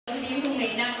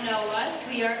may not know us,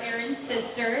 we are Erin's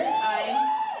sisters. I'm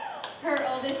her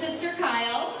oldest sister,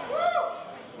 Kyle.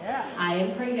 I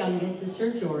am her youngest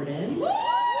sister, Jordan.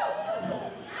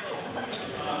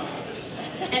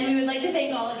 And we would like to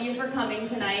thank all of you for coming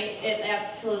tonight. It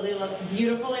absolutely looks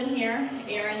beautiful in here.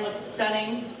 Erin looks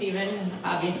stunning. Steven,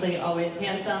 obviously always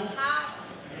handsome. Hot.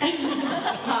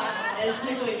 Hot, as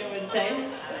Nicolina would say.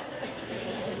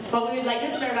 But we would like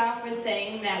to start off with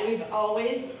saying that we've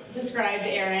always described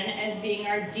Erin as being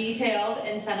our detailed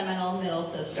and sentimental middle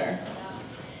sister.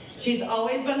 She's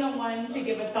always been the one to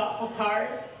give a thoughtful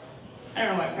card. I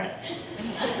don't know what print.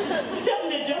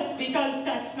 Send a just because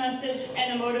text message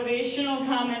and a motivational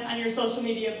comment on your social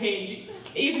media page,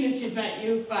 even if she's met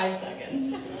you 5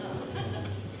 seconds.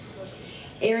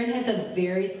 Erin has a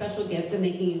very special gift of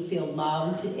making you feel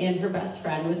loved and her best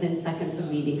friend within seconds of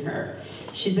meeting her.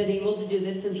 She's been able to do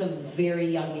this since a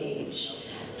very young age.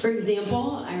 For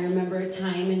example, I remember a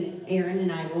time when Erin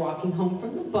and I were walking home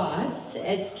from the bus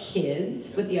as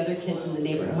kids with the other kids in the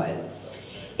neighborhood.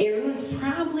 Erin was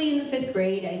probably in the 5th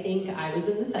grade. I think I was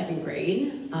in the 2nd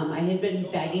grade. I had been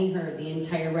begging her the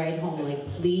entire ride home, like,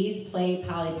 please play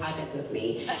Polly Pockets with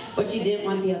me. But she didn't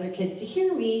want the other kids to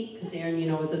hear me, because Erin, you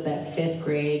know, was at that 5th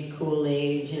grade cool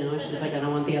age, you know. She was like, I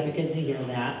don't want the other kids to hear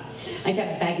that. I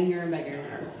kept begging her and begging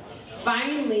her.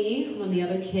 Finally, when the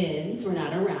other kids were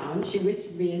not around, she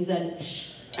whispered me and said,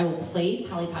 shh, I will play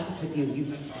Polly Pockets with you if you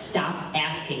stop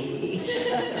asking me.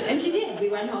 And she did. We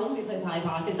went home, we played Polly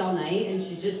Pockets all night, and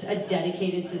she's just a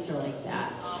dedicated sister like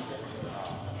that.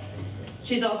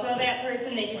 She's also that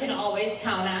person that you can always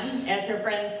count on, as her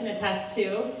friends can attest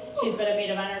to. She's been a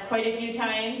maid of honor quite a few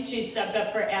times. She's stepped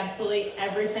up for absolutely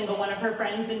every single one of her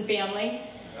friends and family.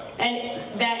 And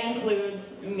that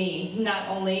includes me. Not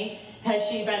only has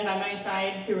she been by my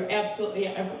side through absolutely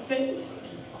everything,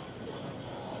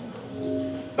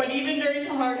 but even during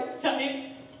the hardest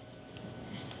times,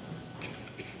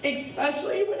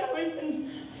 especially when I was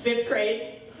in 5th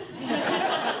grade,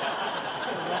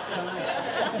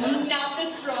 not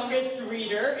the strongest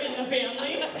reader in the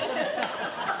family,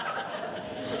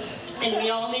 and we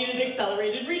all needed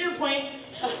accelerated reader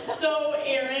points, so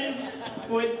Erin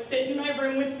would sit in my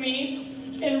room with me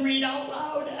and read out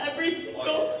loud every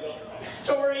single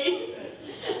story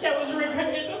that was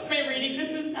required of my reading.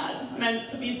 This is not meant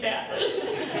to be sad.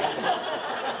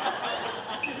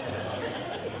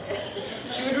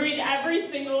 She would read every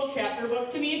single chapter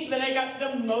book to me so that I got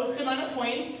the most amount of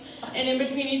points, and in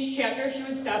between each chapter she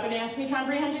would stop and ask me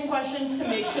comprehension questions to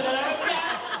make sure that I would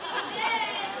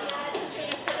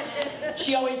pass.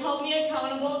 She always held me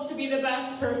accountable to be the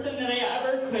best person that I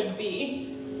ever could be.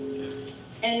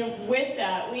 And with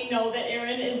that, we know that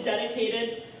Erin is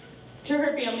dedicated to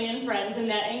her family and friends, and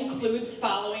that includes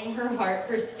following her heart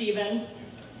for Steven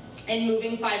and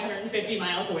moving 550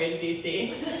 miles away to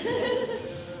DC.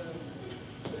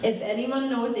 If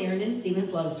anyone knows Erin and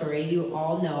Steven's love story, you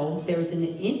all know there's an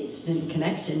instant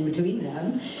connection between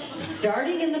them,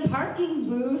 starting in the parking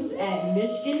booths at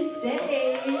Michigan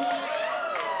State.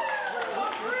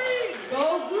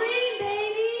 Go green,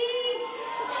 baby!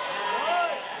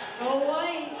 Go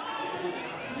white!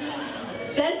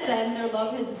 Since then, their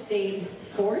love has sustained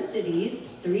 4 cities,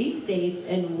 3 states,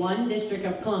 and 1 District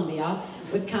of Columbia,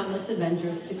 with countless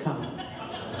adventures to come.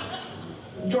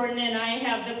 Jordan and I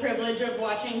have the privilege of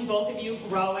watching both of you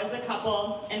grow as a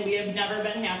couple, and we have never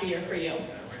been happier for you.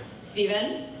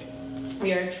 Steven,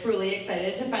 we are truly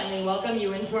excited to finally welcome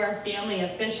you into our family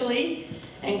officially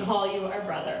and call you our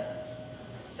brother.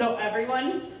 So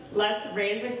everyone, let's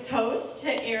raise a toast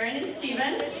to Erin and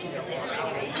Steven.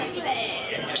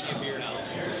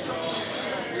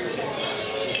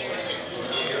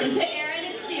 And to Erin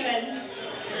and Steven.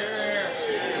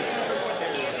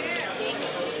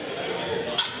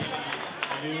 I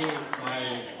knew my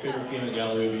favorite team in the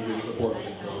gallery would be here to support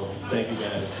me, so thank you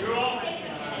guys.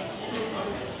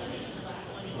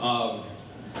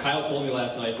 Kyle told me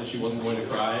last night that she wasn't going to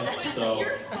cry, so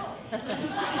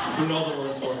who knows what we're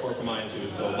in store for mine too,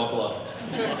 so buckle up.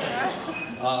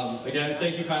 Again,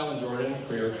 thank you Kyle and Jordan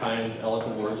for your kind,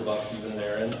 eloquent words about Steven and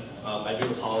Erin. I do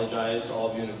apologize to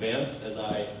all of you in advance as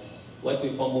I likely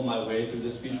fumble my way through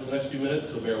this speech for the next few minutes,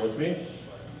 so bear with me.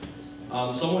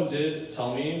 Someone did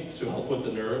tell me to help with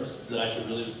the nerves that I should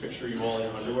really just picture you all in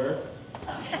your underwear.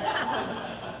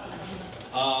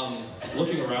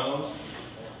 Looking around,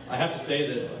 I have to say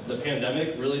that the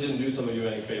pandemic really didn't do some of you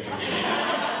any favors.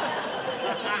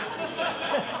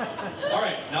 All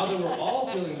right, now that we're all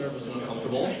feeling nervous and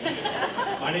uncomfortable,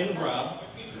 my name is Rob.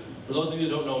 For those of you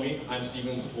who don't know me, I'm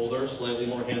Steven's older, slightly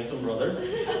more handsome brother.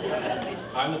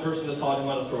 I'm the person that taught him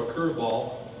how to throw a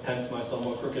curveball, hence my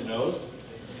somewhat crooked nose.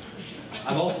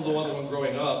 I'm also the one that, when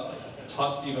growing up,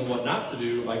 taught Steven what not to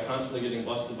do by constantly getting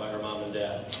busted by her mom and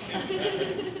dad.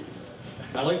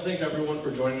 I'd like to thank everyone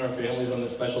for joining our families on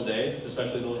this special day,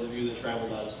 especially those of you that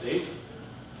traveled out of state.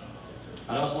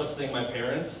 I'd also like to thank my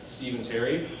parents, Steve and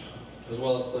Terry, as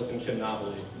well as Cliff and Kim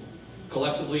Nobley.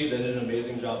 Collectively, they did an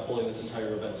amazing job pulling this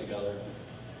entire event together.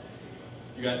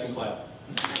 You guys can clap.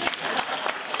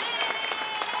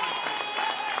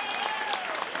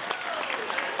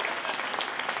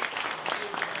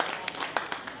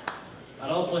 I'd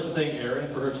also like to thank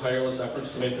Erin for her tireless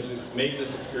efforts to make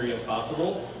this experience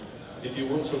possible. If you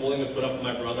weren't so willing to put up with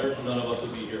my brother, none of us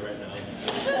would be here right now.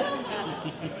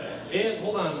 And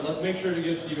hold on, let's make sure to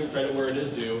give Steven credit where it is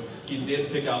due. He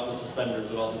did pick out the suspenders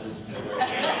of all the groups in the world.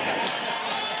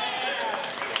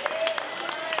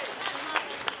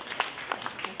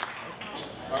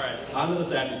 All right, on to the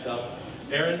sappy stuff.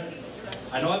 Erin,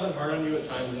 I know I've been hard on you at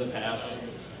times in the past,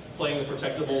 playing the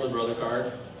protective older brother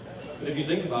card. But if you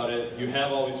think about it, you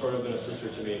have always sort of been a sister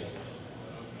to me.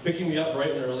 Picking me up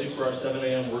bright and early for our 7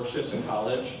 a.m. work shifts in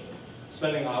college,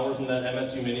 spending hours in that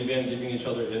MSU minivan giving each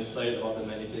other insight about the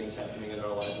many things happening in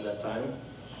our lives at that time,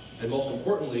 and most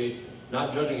importantly,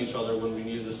 not judging each other when we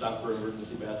needed to stop for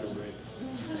emergency bathroom breaks.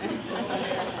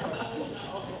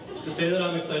 To say that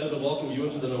I'm excited to welcome you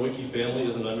into the Nowicki family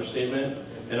is an understatement,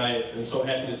 and I am so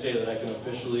happy to say that I can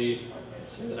officially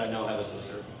say that I now have a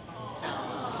sister.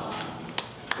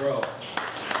 Bro.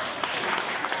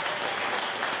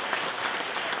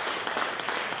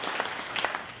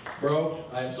 Bro,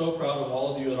 I am so proud of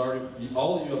all that you have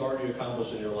already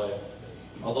accomplished in your life.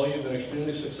 Although you've been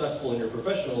extremely successful in your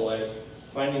professional life,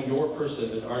 finding your person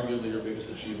is arguably your biggest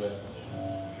achievement.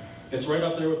 It's right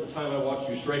up there with the time I watched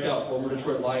you strike out former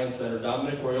Detroit Lions center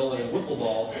Dominic Royola in wiffle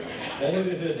ball, only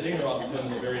to hit a dinger off of him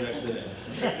in the very next inning.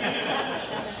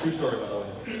 True story, by the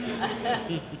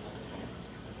way.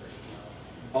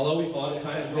 Although we fought at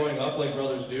times growing up like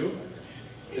brothers do,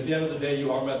 at the end of the day,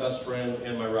 you are my best friend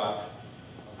and my rock.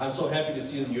 I'm so happy to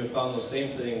see that you have found those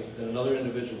same things in another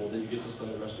individual that you get to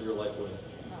spend the rest of your life with.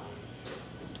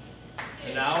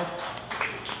 And now,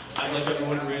 I'd like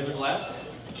everyone to raise a glass.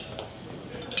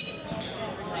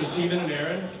 To Steven and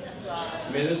Erin,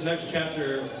 may this next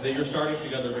chapter that you're starting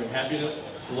together bring happiness,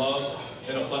 love,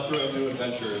 and a plethora of new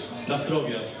adventures. Na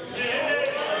zdrowie.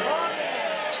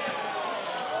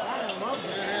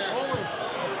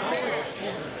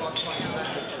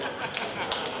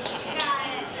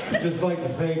 I'd just like to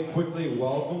say quickly,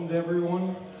 welcome to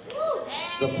everyone.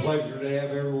 It's a pleasure to have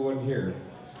everyone here.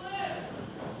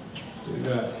 We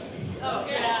got. Oh,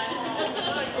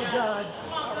 God.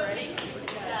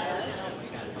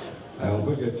 I hope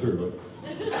we get through it.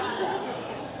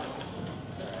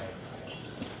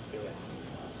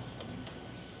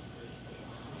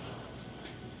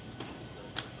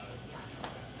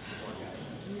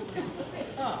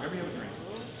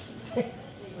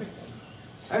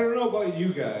 I don't know about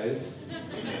you guys,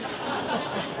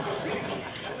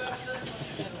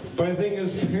 but I think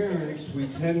as parents, we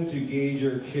tend to gauge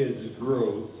our kids'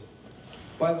 growth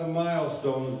by the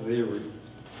milestones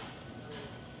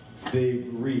they've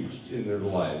reached in their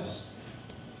lives.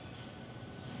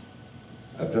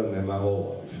 I've done that my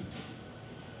whole life.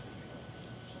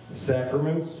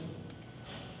 Sacraments,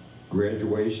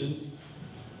 graduation,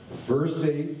 first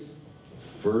dates,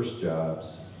 first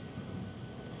jobs.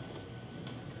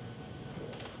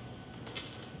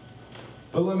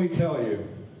 But let me tell you,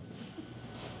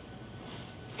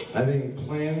 I think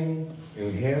planning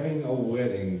and having a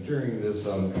wedding during this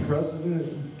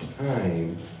unprecedented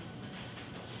time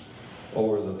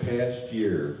over the past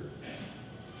year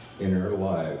in our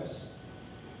lives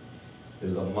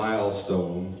is a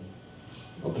milestone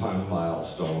upon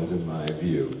milestones in my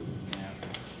view.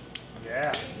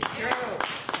 Yeah.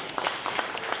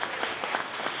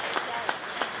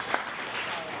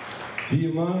 The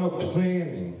amount of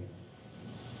planning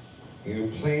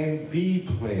and Plan B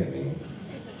planning,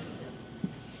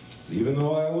 even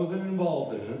though I wasn't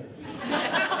involved in it,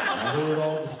 I heard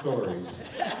all the stories.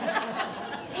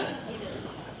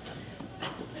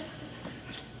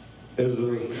 It was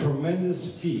a tremendous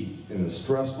feat in the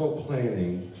stressful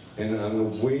planning and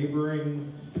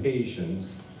unwavering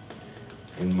patience,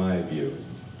 in my view.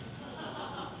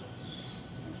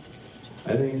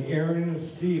 I think Erin and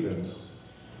Steven,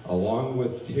 along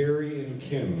with Terry and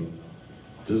Kim,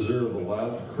 deserve a lot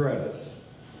of credit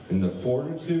in the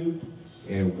fortitude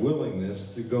and willingness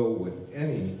to go with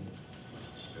any,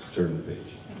 turn the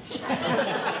page,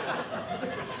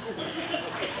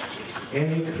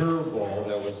 any curveball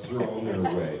that was thrown their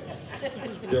way.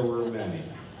 There were many,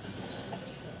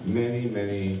 many,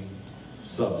 many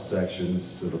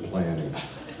subsections to the planning.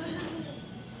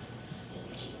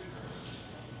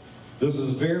 This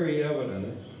is very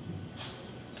evident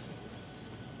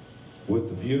with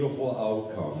the beautiful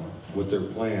outcome, with their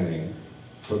planning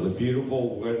for the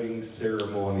beautiful wedding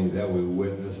ceremony that we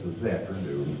witnessed this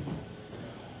afternoon.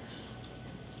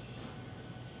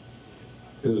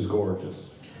 It was gorgeous,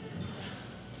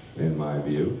 in my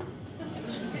view.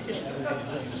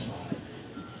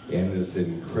 And this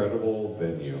incredible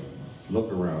venue.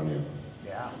 Look around you.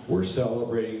 Yeah. We're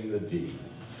celebrating the D.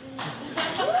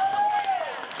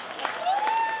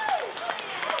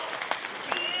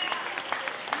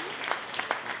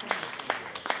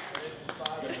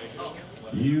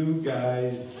 You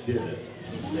guys did it.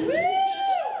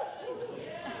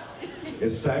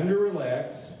 It's time to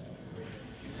relax.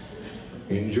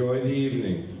 Enjoy the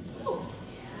evening.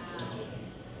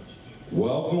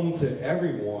 Welcome to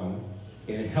everyone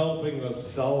in helping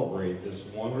us celebrate this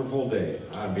wonderful day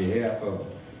on behalf of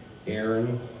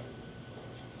Erin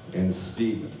and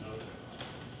Stephen.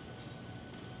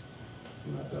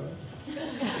 I'm not done.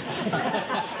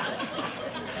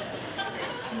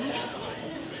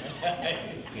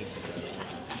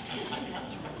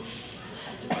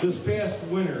 This past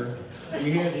winter,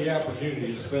 we had the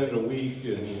opportunity to spend a week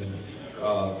in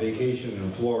vacation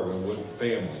in Florida with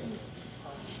family.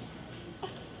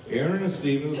 Erin and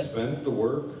Stephen spent the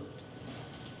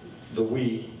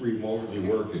week remotely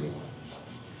working.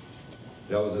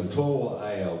 That was a total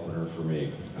eye-opener for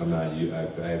me. I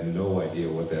have no idea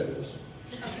what that is.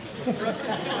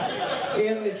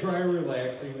 And they try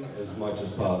relaxing as much as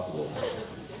possible.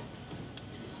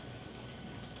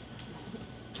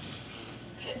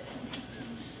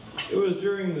 It was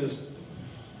during this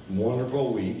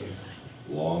wonderful week,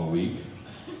 long week,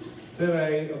 that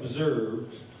I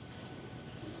observed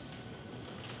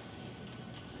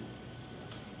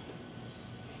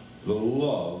the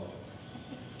love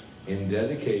and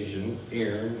dedication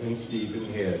Erin and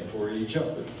Stephen had for each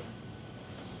other.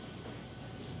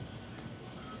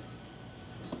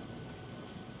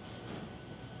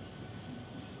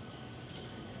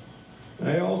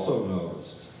 I also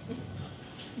noticed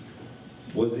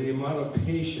was the amount of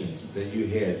patience that you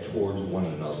had towards one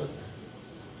another.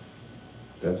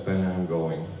 That's been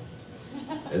ongoing.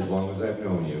 As long as I've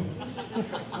known you,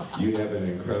 you have an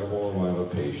incredible amount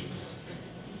of patience.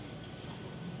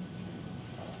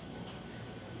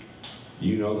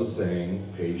 You know the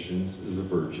saying, patience is a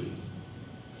virtue.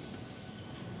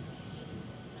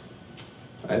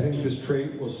 I think this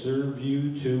trait will serve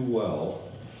you too well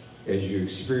as you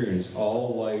experience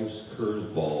all life's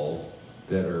curveballs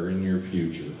that are in your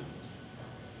future.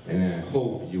 And I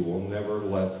hope you will never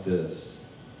let this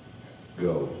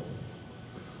go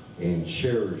and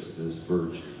cherish this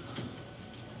virtue.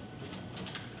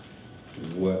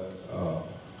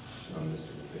 I'm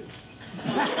missing a page.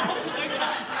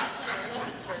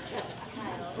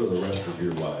 For the rest of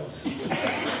your lives.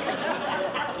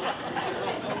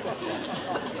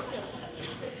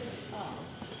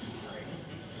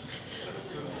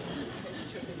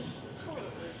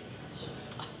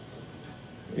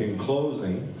 In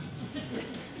closing,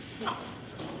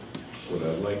 what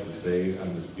I'd like to say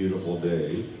on this beautiful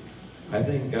day, I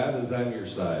think God is on your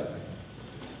side.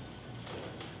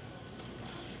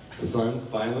 The sun's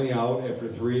finally out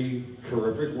after 3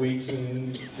 terrific weeks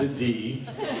in the D.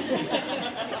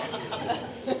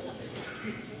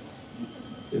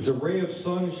 It's a ray of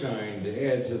sunshine to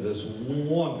add to this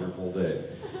wonderful day.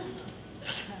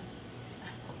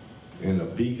 And a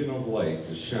beacon of light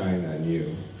to shine on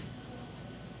you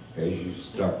as you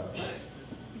start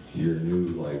your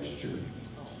new life's journey.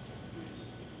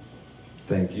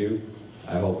 Thank you.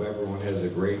 I hope everyone has a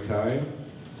great time.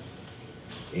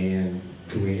 And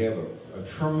can we have a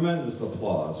tremendous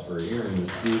applause for Erin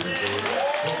and Stephen?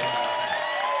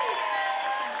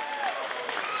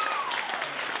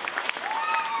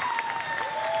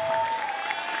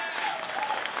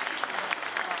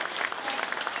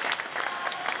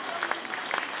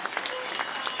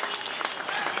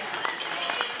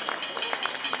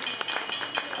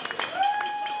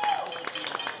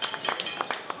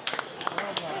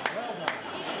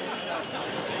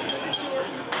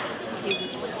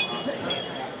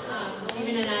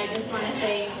 Stephen and I just want to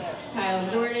thank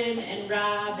Kyle, Jordan, and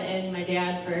Rob, and my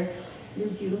dad for your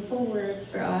beautiful words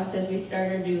for us as we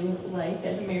start our new life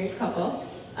as a married couple.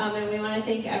 And we want to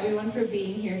thank everyone for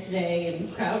being here today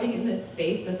and crowding in this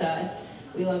space with us.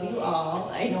 We love you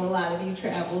all. I know a lot of you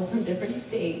traveled from different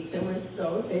states, and we're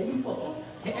so thankful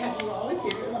to have you all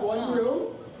here in one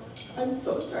room. I'm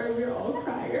so sorry we're all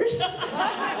criers.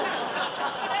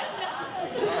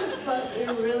 But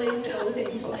we're really so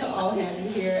thankful to all have you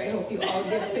here. I hope you all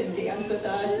get up and dance with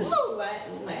us and sweat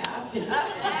and laugh. So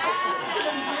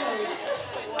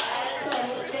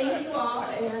thank you all.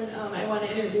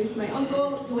 introduce my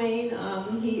uncle,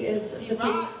 Dwayne. He is the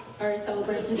priest, our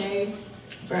celebrant today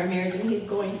for our marriage, and he's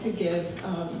going to give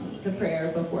the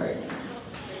prayer before.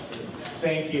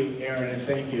 Thank you, Erin, and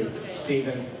thank you,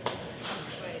 Stephen.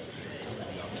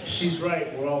 She's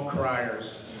right, we're all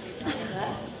criers.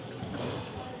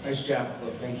 Nice job,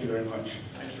 Cliff, thank you very much.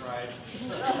 I tried.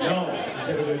 No, you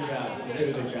did a good job, you did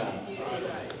a good job.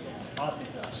 Awesome.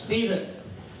 Stephen.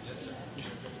 Yes, sir.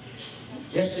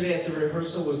 Yesterday at the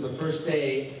rehearsal was the first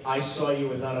day I saw you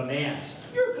without a mask.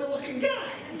 You're a good-looking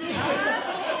guy.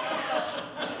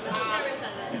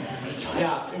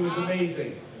 Yeah, it was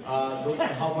amazing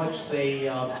how much they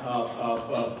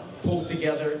pulled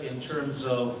together in terms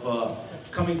of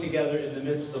coming together in the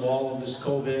midst of all of this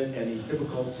COVID and these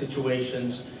difficult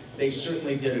situations. They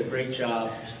certainly did a great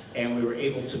job, and we were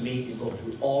able to meet and go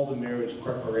through all the marriage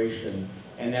preparation,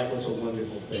 and that was a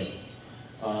wonderful thing.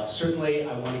 Certainly,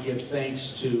 I want to give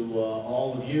thanks to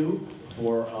all of you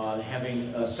for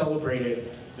having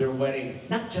celebrated their wedding,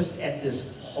 not just at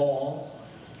this hall,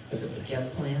 at the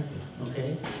Baguette plant,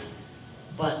 okay?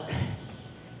 But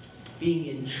being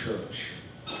in church,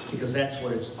 because that's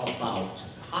what it's about.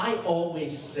 I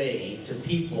always say to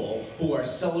people who are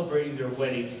celebrating their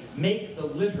weddings, make the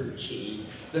liturgy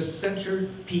the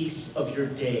centerpiece of your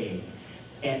day,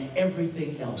 and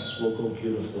everything else will go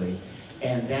beautifully.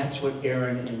 And that's what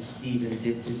Erin and Stephen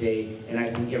did today, and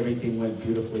I think everything went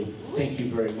beautifully. Thank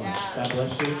you very much. God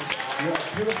bless you. You're a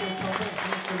beautiful couple,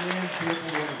 beautiful man,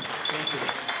 beautiful woman. Thank you.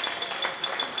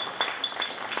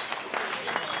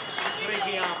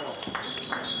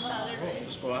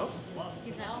 Let's go out.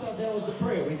 That was the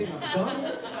prayer. We think I'm done?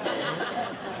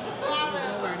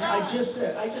 I just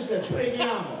said,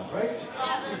 preghiamo, right?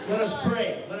 Let us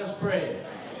pray. Let us pray.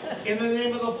 In the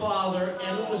name of the Father,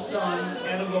 and of the Son,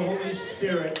 and of the Holy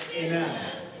Spirit,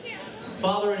 amen.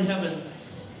 Father in heaven,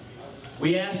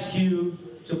 we ask you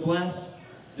to bless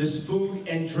this food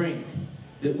and drink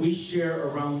that we share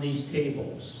around these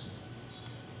tables.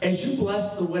 As you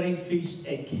bless the wedding feast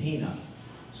at Cana,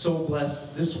 so bless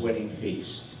this wedding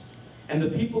feast. And the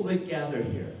people that gather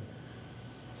here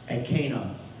at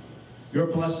Cana, your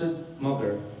blessed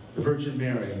Mother, the Virgin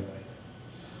Mary,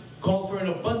 call for an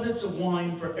abundance of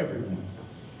wine for everyone.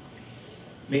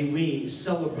 May we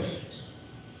celebrate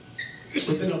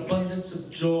with an abundance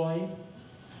of joy,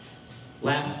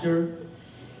 laughter,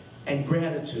 and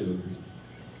gratitude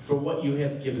for what you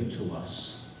have given to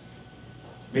us.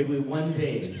 May we one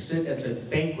day sit at the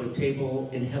banquet table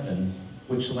in heaven,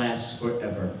 which lasts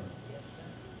forever.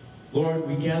 Lord,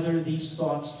 we gather these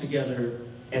thoughts together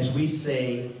as we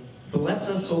say, bless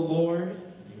us, O Lord,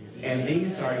 and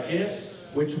these are gifts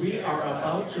which we are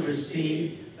about to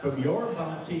receive from your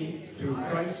bounty through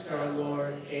Christ our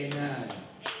Lord. Amen.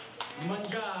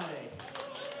 Mangiare.